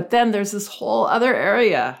 But then there's this whole other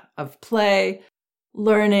area of play,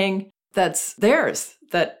 learning that's theirs,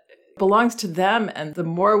 that belongs to them. And the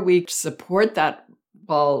more we support that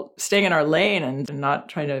while staying in our lane and not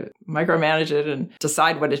trying to micromanage it and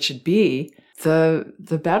decide what it should be,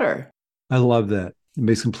 the better. I love that. It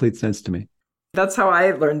makes complete sense to me. That's how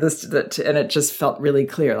I learned this, and it just felt really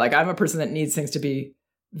clear. Like, I'm a person that needs things to be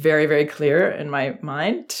very, very clear in my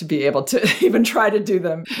mind to be able to even try to do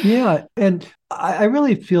them. Yeah. And I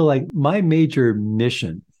really feel like my major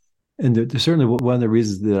mission, and certainly one of the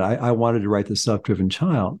reasons that I wanted to write The Self-Driven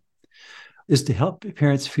Child, is to help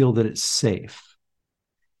parents feel that it's safe.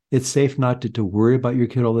 It's safe not to worry about your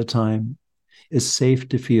kid all the time. It's safe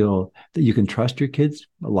to feel that you can trust your kids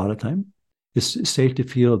a lot of time. It's safe to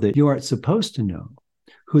feel that you aren't supposed to know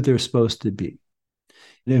who they're supposed to be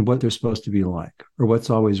and what they're supposed to be like or what's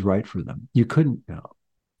always right for them. You couldn't know.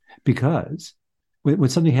 Because when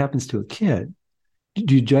something happens to a kid,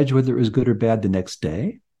 do you judge whether it was good or bad the next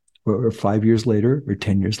day or 5 years later or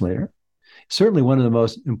 10 years later? Certainly one of the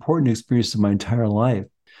most important experiences of my entire life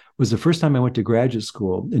was the first time I went to graduate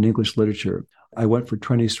school in English literature. I went for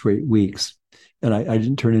 20 straight weeks, and I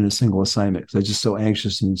didn't turn in a single assignment because I was just so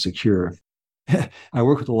anxious and insecure. I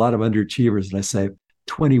work with a lot of underachievers, and I say,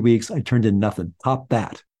 20 weeks, I turned in nothing. Top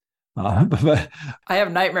that. But I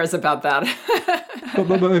have nightmares about that.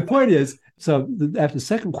 but my point is, so after the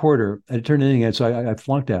second quarter, I turned in again, so I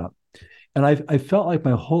flunked out. And I felt like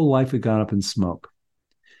my whole life had gone up in smoke.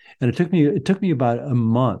 And it took me about a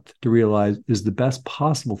month to realize it was the best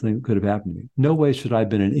possible thing that could have happened to me. No way should I have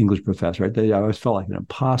been an English professor. I always felt like an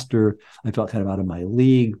imposter. I felt kind of out of my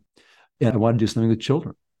league. And I wanted to do something with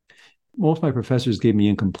children. Most of my professors gave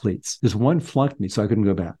me incompletes. This one flunked me, so I couldn't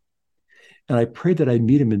go back. And I prayed that I'd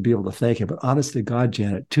meet him and be able to thank him. But honest to God,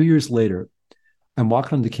 Janet, 2 years later, I'm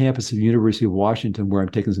walking on the campus of the University of Washington where I'm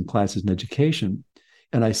taking some classes in education.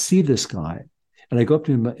 And I see this guy. And I go up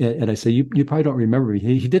to him and I say, you probably don't remember me.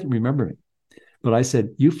 He didn't remember me. But I said,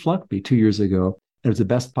 you flunked me 2 years ago. And it was the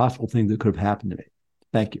best possible thing that could have happened to me.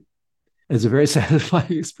 Thank you. It's a very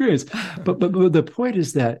satisfying experience. But the point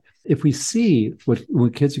is that if we see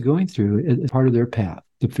what kids are going through as part of their path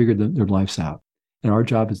to figure their lives out, and our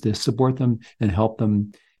job is to support them and help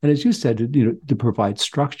them. And as you said, to provide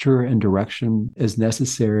structure and direction as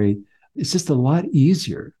necessary, it's just a lot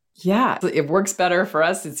easier. Yeah, it works better for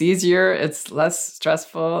us. It's easier. It's less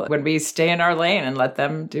stressful when we stay in our lane and let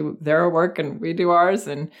them do their work and we do ours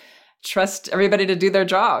and trust everybody to do their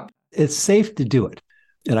job. It's safe to do it.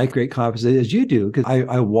 And I create confidence as you do, because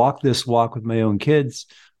I walk this walk with my own kids.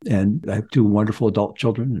 And I have two wonderful adult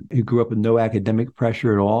children who grew up with no academic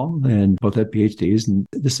pressure at all, and both have PhDs. And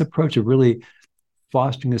this approach of really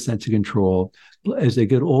fostering a sense of control as they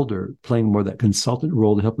get older, playing more of that consultant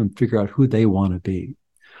role to help them figure out who they want to be.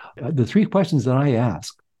 The three questions that I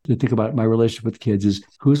ask to think about my relationship with kids is,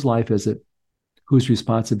 whose life is it? Whose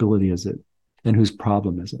responsibility is it? And whose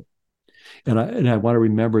problem is it? And I want to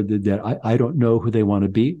remember that I don't know who they want to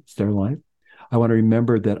be. It's their life. I want to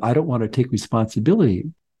remember that I don't want to take responsibility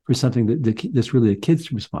for something that's really a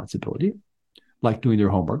kid's responsibility, like doing their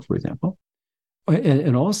homework, for example.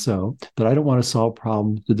 And also that I don't want to solve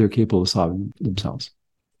problems that they're capable of solving themselves.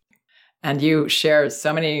 And you share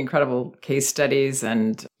so many incredible case studies,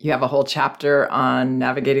 and you have a whole chapter on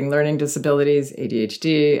navigating learning disabilities,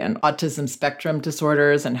 ADHD, and autism spectrum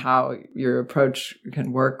disorders, and how your approach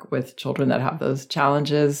can work with children that have those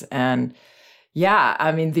challenges. And yeah,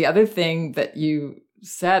 I mean, the other thing that you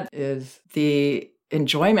said is the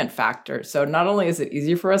enjoyment factor. So not only is it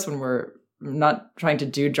easier for us when we're not trying to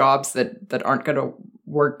do jobs that aren't going to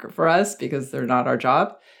work for us because they're not our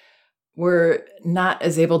job, we're not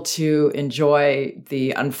as able to enjoy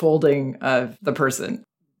the unfolding of the person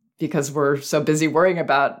because we're so busy worrying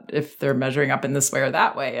about if they're measuring up in this way or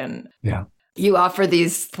that way. And yeah, you offer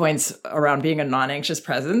these points around being a non-anxious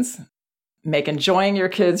presence, make enjoying your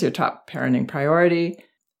kids your top parenting priority,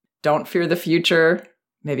 don't fear the future.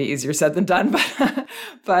 Maybe easier said than done,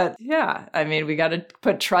 but yeah, I mean, we got to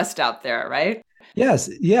put trust out there, right? Yes.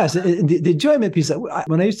 And the enjoyment piece,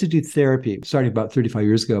 when I used to do therapy, starting about 35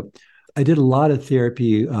 years ago, I did a lot of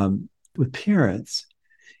therapy with parents.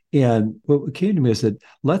 And what came to me is that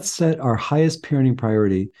let's set our highest parenting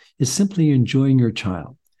priority is simply enjoying your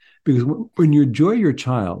child. Because when you enjoy your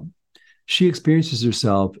child, she experiences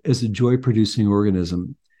herself as a joy-producing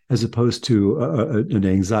organism, as opposed to an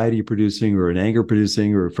anxiety-producing or an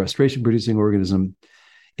anger-producing or a frustration-producing organism.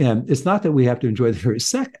 And it's not that we have to enjoy the very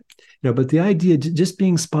second, but the idea of just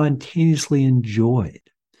being spontaneously enjoyed.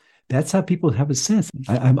 That's how people have a sense.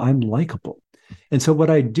 I'm likable. And so what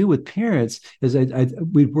I do with parents is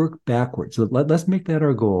we work backwards. So let's make that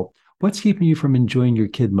our goal. What's keeping you from enjoying your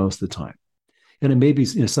kid most of the time? And it may be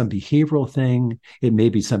some behavioral thing. It may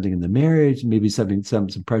be something in the marriage, maybe some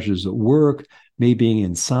pressures at work, maybe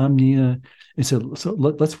insomnia. And so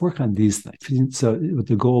let's work on these things. So with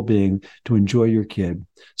the goal being to enjoy your kid.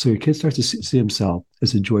 So your kid starts to see himself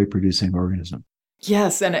as a joy-producing organism.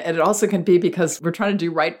 Yes, and it also can be because we're trying to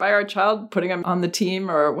do right by our child, putting them on the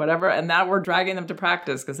team or whatever, and now we're dragging them to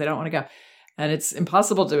practice because they don't want to go. And it's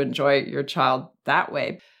impossible to enjoy your child that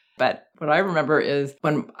way. But what I remember is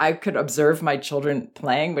when I could observe my children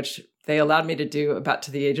playing, which they allowed me to do about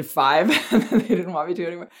to the age of 5. They didn't want me to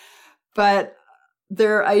anymore. But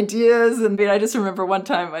their ideas, and I just remember one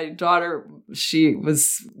time my daughter, she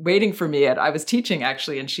was waiting for me. I was teaching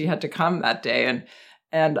actually, and she had to come that day.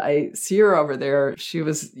 And I see her over there. She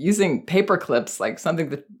was using paper clips, like something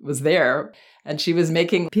that was there. And she was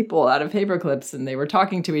making people out of paper clips, and they were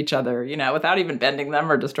talking to each other, without even bending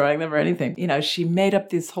them or destroying them or anything. She made up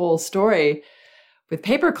this whole story with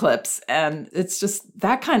paper clips. And it's just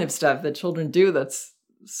that kind of stuff that children do that's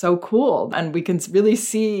so cool. And we can really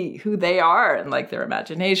see who they are and like their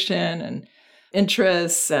imagination and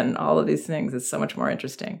interests and all of these things. It's so much more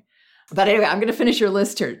interesting. But anyway, I'm going to finish your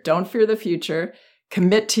list here. Don't fear the future.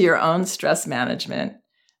 Commit to your own stress management.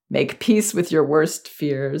 Make peace with your worst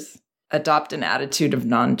fears. Adopt an attitude of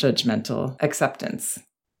non-judgmental acceptance.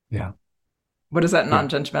 Yeah. What is that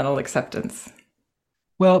non-judgmental acceptance?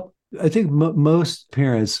 Well, I think most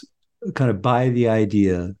parents kind of buy the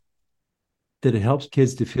idea that it helps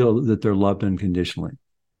kids to feel that they're loved unconditionally.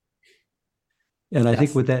 And I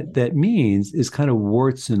think what that means is kind of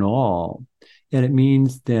warts and all. And it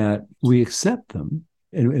means that we accept them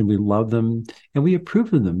and we love them and we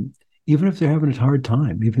approve of them, even if they're having a hard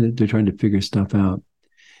time, even if they're trying to figure stuff out.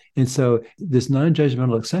 And so this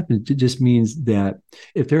non-judgmental acceptance just means that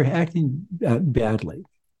if they're acting badly,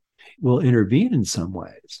 we'll intervene in some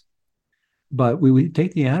ways. But we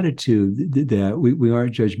take the attitude that we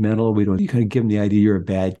aren't judgmental. We don't kind of give them the idea you're a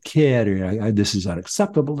bad kid or this is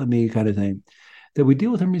unacceptable to me kind of thing. That we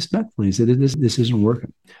deal with them respectfully. Say this isn't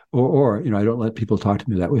working. Or I don't let people talk to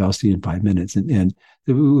me that way. I'll see you in 5 minutes. And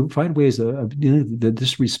we find ways of dealing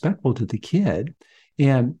disrespectful to the kid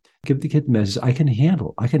and give the kid the message, I can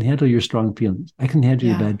handle your strong feelings. I can handle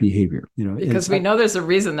your bad behavior. Because we know there's a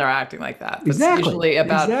reason they're acting like that. It's usually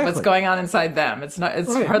about what's going on inside them. It's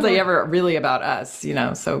hardly ever really about us,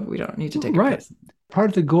 so we don't need to take it personally. Part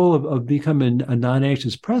of the goal of becoming a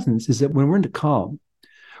non-anxious presence is that when we're in the calm,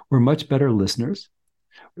 we're much better listeners.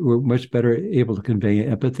 We're much better able to convey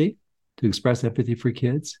empathy, to express empathy for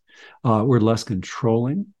kids. We're less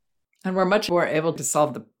controlling. And we're much more able to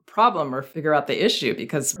solve the problem or figure out the issue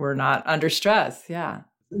because we're not under stress. Yeah.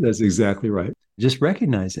 That's exactly right. Just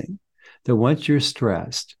recognizing that once you're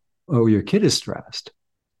stressed or your kid is stressed,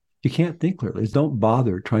 you can't think clearly. Don't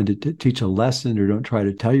bother trying to teach a lesson or don't try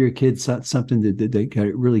to tell your kids something that they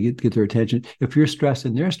can really get their attention. If you're stressed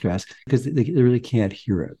and they're stressed, because they really can't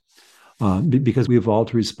hear it because we evolved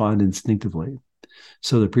to respond instinctively.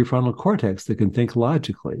 So the prefrontal cortex that can think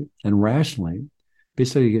logically and rationally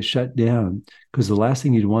basically get shut down because the last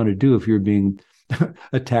thing you'd want to do if you're being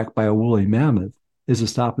attacked by a woolly mammoth is to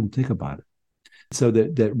stop and think about it. So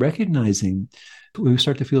that recognizing when we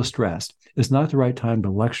start to feel stressed, it's not the right time to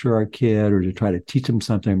lecture our kid or to try to teach them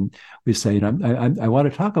something. We say, I want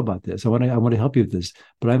to talk about this. I want to help you with this,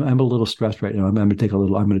 but I'm a little stressed right now. I'm going to take a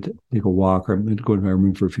walk or I'm going to go to my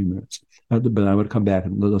room for a few minutes, but I want to come back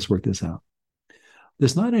and let's work this out.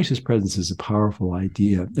 This non-anxious presence is a powerful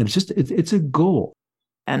idea. And it's a goal.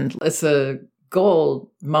 And it's a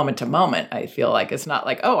goal moment to moment, I feel like. It's not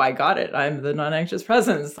like, oh, I got it. I'm the non-anxious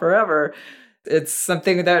presence forever. It's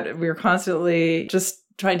something that we're constantly just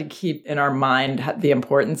trying to keep in our mind the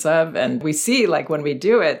importance of. And we see, like, when we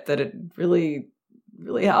do it, that it really,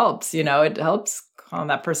 really helps. It helps calm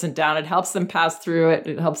that person down. It helps them pass through it.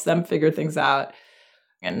 It helps them figure things out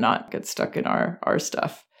and not get stuck in our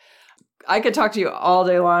stuff. I could talk to you all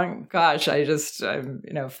day long. Gosh,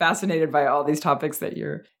 I'm fascinated by all these topics that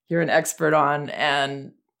you're an expert on.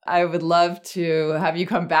 And I would love to have you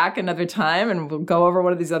come back another time and we'll go over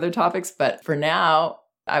one of these other topics. But for now,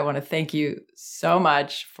 I want to thank you so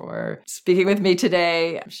much for speaking with me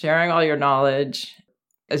today, sharing all your knowledge.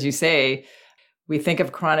 As you say, we think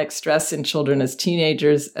of chronic stress in children as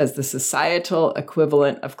teenagers as the societal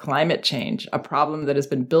equivalent of climate change, a problem that has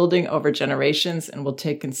been building over generations and will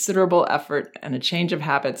take considerable effort and a change of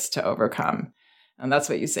habits to overcome. And that's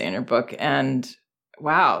what you say in your book. And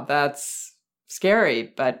wow, that's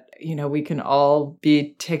scary, but we can all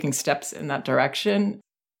be taking steps in that direction.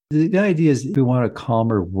 The idea is we want a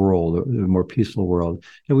calmer world, a more peaceful world,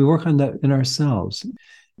 and we work on that in ourselves.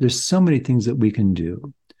 There's so many things that we can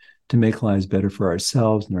do to make lives better for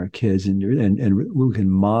ourselves and our kids. And we can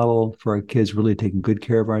model for our kids really taking good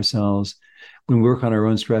care of ourselves. When we work on our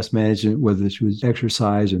own stress management, whether it's with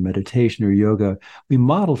exercise or meditation or yoga, we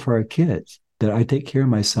model for our kids that I take care of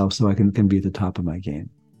myself so I can be at the top of my game.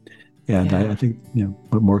 And I think,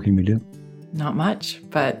 what more can we do? Not much,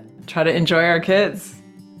 but try to enjoy our kids.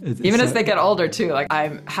 Even as they get older too. Like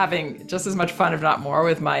I'm having just as much fun, if not more,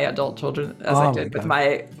 with my adult children as I did with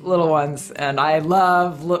my little ones. And I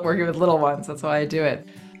love working with little ones. That's why I do it.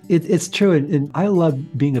 It's true. And I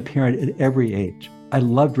love being a parent at every age. I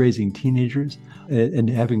loved raising teenagers, and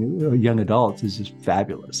having young adults is just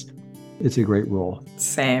fabulous. It's a great role.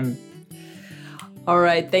 Same. All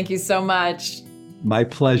right. Thank you so much. My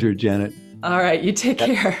pleasure, Janet. All right. You take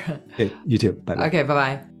care. Okay, you too. Bye-bye. Okay.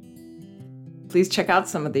 Bye-bye. Please check out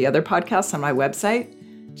some of the other podcasts on my website,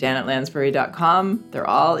 janetlansbury.com. They're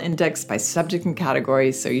all indexed by subject and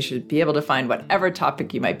category, so you should be able to find whatever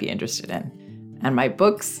topic you might be interested in. And my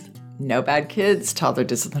books, No Bad Kids, Toddler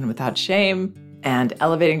Discipline Without Shame, and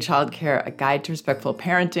Elevating Childcare, A Guide to Respectful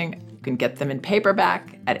Parenting. You can get them in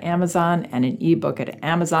paperback at Amazon and an ebook at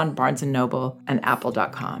Amazon, Barnes & Noble, and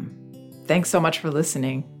Apple.com. Thanks so much for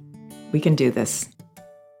listening. We can do this.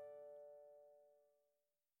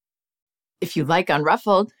 If you like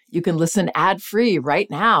Unruffled, you can listen ad-free right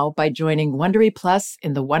now by joining Wondery Plus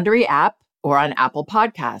in the Wondery app or on Apple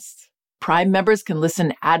Podcasts. Prime members can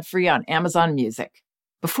listen ad-free on Amazon Music.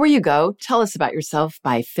 Before you go, tell us about yourself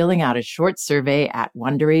by filling out a short survey at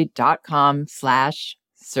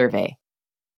Wondery.com/survey.